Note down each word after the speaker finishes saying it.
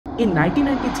In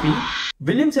 1993,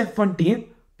 Williams F1 team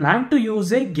planned to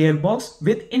use a gearbox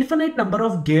with infinite number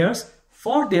of gears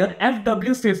for their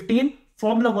FW15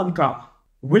 Formula 1 car.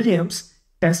 Williams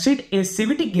tested a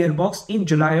CVT gearbox in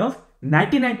July of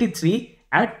 1993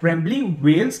 at Pembrey,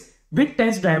 Wales with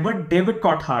test driver David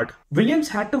Coulthard. Williams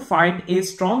had to find a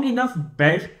strong enough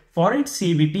belt for its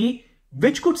CVT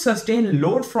which could sustain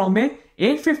load from a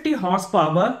 850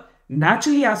 horsepower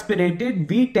naturally aspirated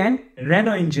V10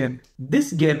 Renault engine.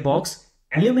 This gearbox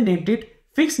eliminated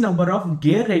fixed number of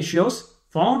gear ratios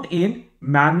found in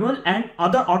manual and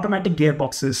other automatic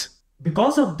gearboxes.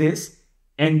 Because of this,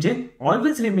 engine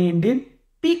always remained in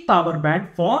peak power band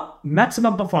for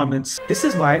maximum performance. This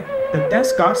is why the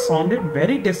test car sounded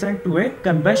very different to a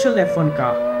conventional F1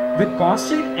 car, with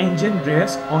constant engine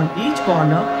revs on each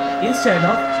corner instead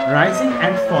of rising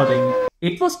and falling.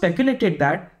 It was speculated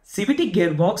that CVT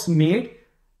gearbox made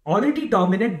already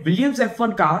dominant Williams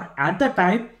F1 car at the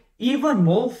time even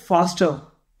more faster.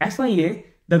 FIA,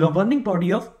 the governing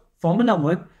body of Formula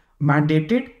 1,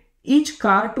 mandated each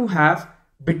car to have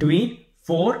between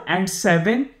 4 and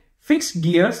 7 fixed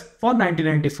gears for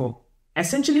 1994,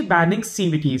 essentially banning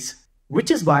CVTs,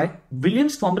 which is why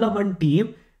Williams Formula 1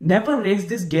 team never raced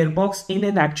this gearbox in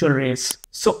an actual race.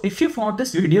 So if you found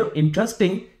this video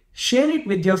interesting, share it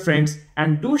with your friends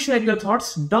and do share your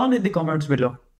thoughts down in the comments below.